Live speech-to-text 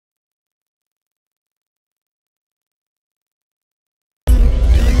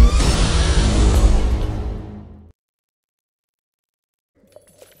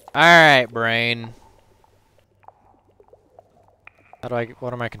Alright, brain.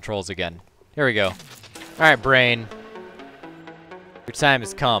 What are my controls again? Here we go. Alright, brain. Your time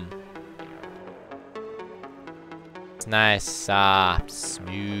has come. It's nice, soft,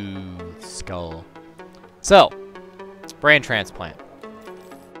 smooth skull. So, brain transplant.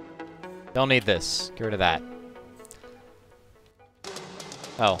 Don't need this. Get rid of that.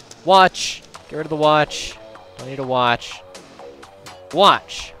 Oh, watch. Get rid of the watch. Don't need a watch.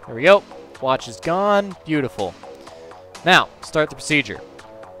 Watch. There we go. Watch is gone. Beautiful. Now, start the procedure.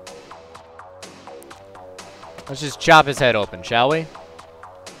 Let's just chop his head open, shall we?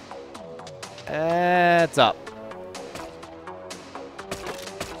 It's up.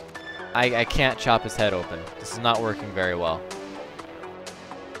 I can't chop his head open. This is not working very well.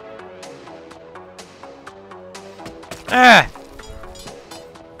 Ah!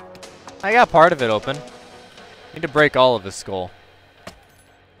 I got part of it open. Need to break all of his skull.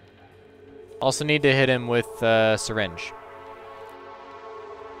 Also need to hit him with syringe.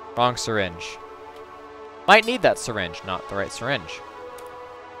 Wrong syringe. Might need that syringe, not the right syringe.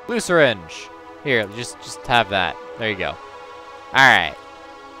 Blue syringe. Here, just have that. There you go. Alright.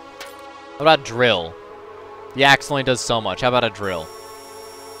 What about drill? The axe only does so much. How about a drill?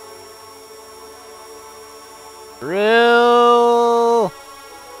 Drill!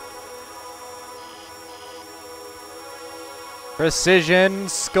 Precision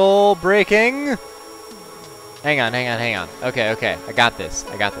skull breaking. Hang on. Okay. I got this.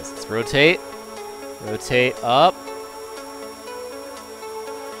 Let's rotate. Rotate up.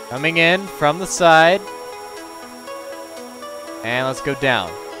 Coming in from the side. And let's go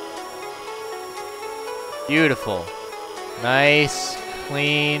down. Beautiful. Nice,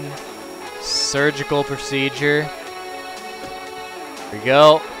 clean, surgical procedure. Here we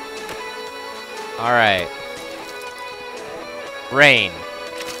go. Alright. Brain.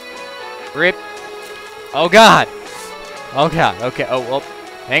 Rip. Oh god! Oh god, okay. Oh, well,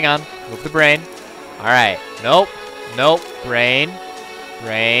 hang on. Move the brain. Alright. Nope. Brain.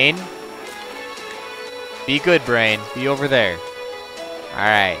 Brain. Be good, brain. Be over there.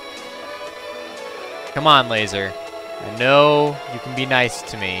 Alright. Come on, laser. I know you can be nice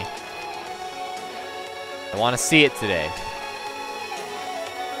to me. I want to see it today.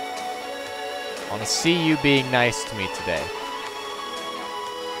 I want to see you being nice to me today.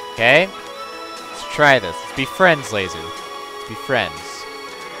 Okay? Let's try this. Let's be friends, laser. Let's be friends.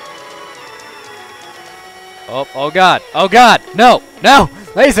 Oh god. Oh god. No.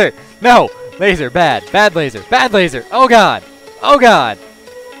 Laser. No. Laser. Bad. Bad laser. Bad laser. Oh god. Oh god.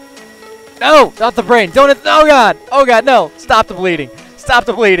 No, not the brain. Don't. Oh god. Oh god. No. Stop the bleeding. Stop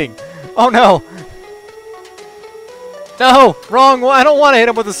the bleeding. Oh no. No. Wrong one. I don't want to hit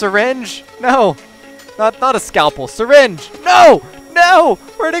him with a syringe. No. Not a scalpel. Syringe. No. No.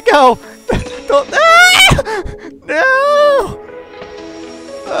 Where'd it go? Don't. Ah! No.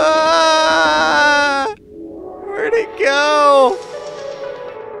 Ah! Where'd it go?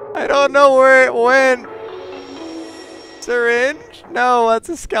 I don't know where it went. Syringe? No, that's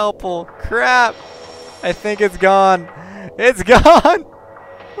a scalpel. Crap. I think it's gone. It's gone.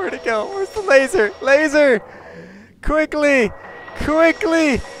 Where'd it go? Where's the laser? Laser! Quickly!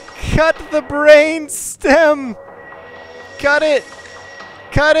 Quickly! Cut the brain stem! Cut it!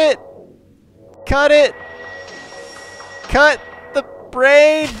 Cut it! Cut it! Cut the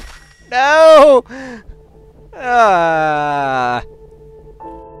brain! No! Ah.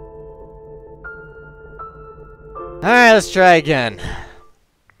 Alright, let's try again.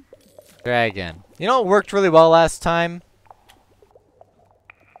 You know what worked really well last time?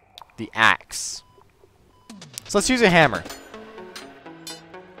 The axe. So let's use a hammer.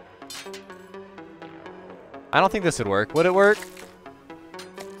 I don't think this would work. Would it work?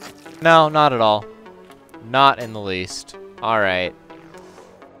 No, not at all. Not in the least. Alright.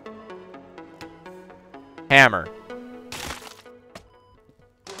 Hammer.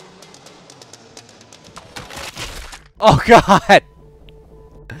 Oh god!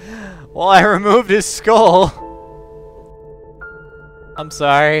 Well, I removed his skull. I'm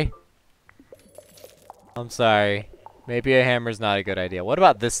sorry. Maybe a hammer's not a good idea. What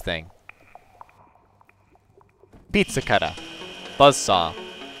about this thing? Pizza cutter. Buzzsaw.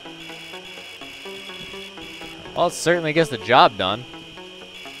 Well, it certainly gets the job done.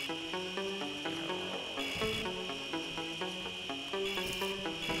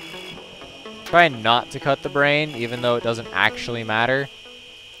 Try not to cut the brain, even though it doesn't actually matter.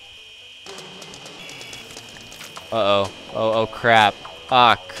 Uh-oh. Oh, crap.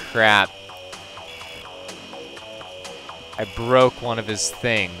 Ah, crap. I broke one of his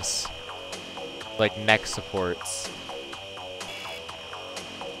things. Like neck supports.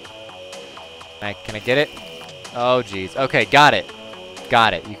 Can I get it? Oh, jeez. Okay, got it.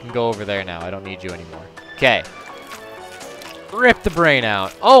 Got it. You can go over there now. I don't need you anymore. Okay. Rip the brain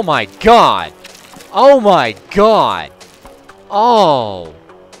out. Oh, my God. Oh, my God. Oh.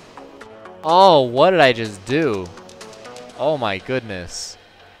 Oh, what did I just do? Oh, my goodness.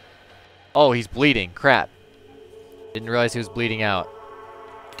 Oh, he's bleeding. Crap. Didn't realize he was bleeding out.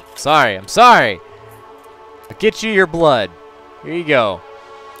 Sorry. I'm sorry. I'll get you your blood. Here you go.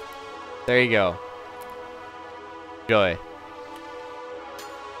 There you go. Enjoy.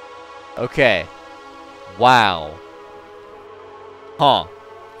 Okay. Wow. Huh.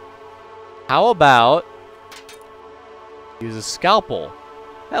 How about use a scalpel?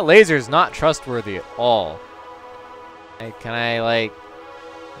 That laser is not trustworthy at all. Hey, can I, like,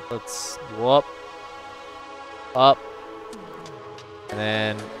 let's whoop up and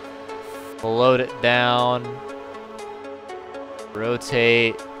then float it down,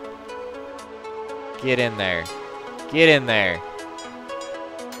 rotate, get in there, get in there,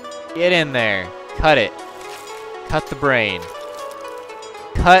 get in there, cut it, cut the brain,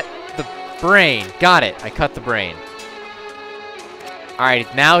 cut the brain, got it, I cut the brain.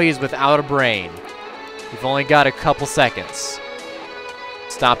 Alright, now he's without a brain. We've only got a couple seconds.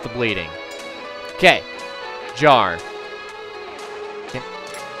 Stop the bleeding. Okay. Jar.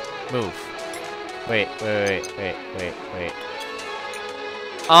 Move. Wait.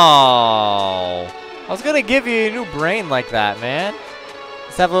 Oh. I was gonna give you a new brain like that, man.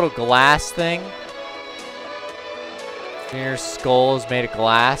 Let's have a little glass thing. Your skull is made of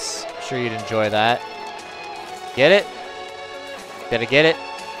glass. I'm sure you'd enjoy that. Get it? Did I get it?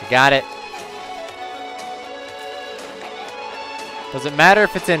 I got it. Doesn't matter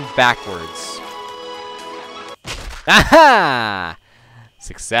if it's in backwards. Aha!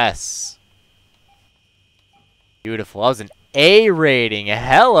 Success. Beautiful. That was an A rating.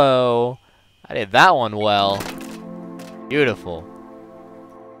 Hello. I did that one well. Beautiful.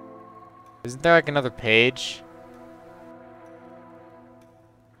 Isn't there like another page?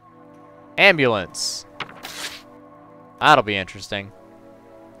 Ambulance. That'll be interesting.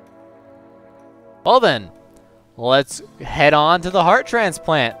 Well then, let's head on to the heart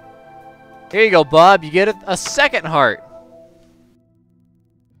transplant. Here you go, bub. You get a second heart.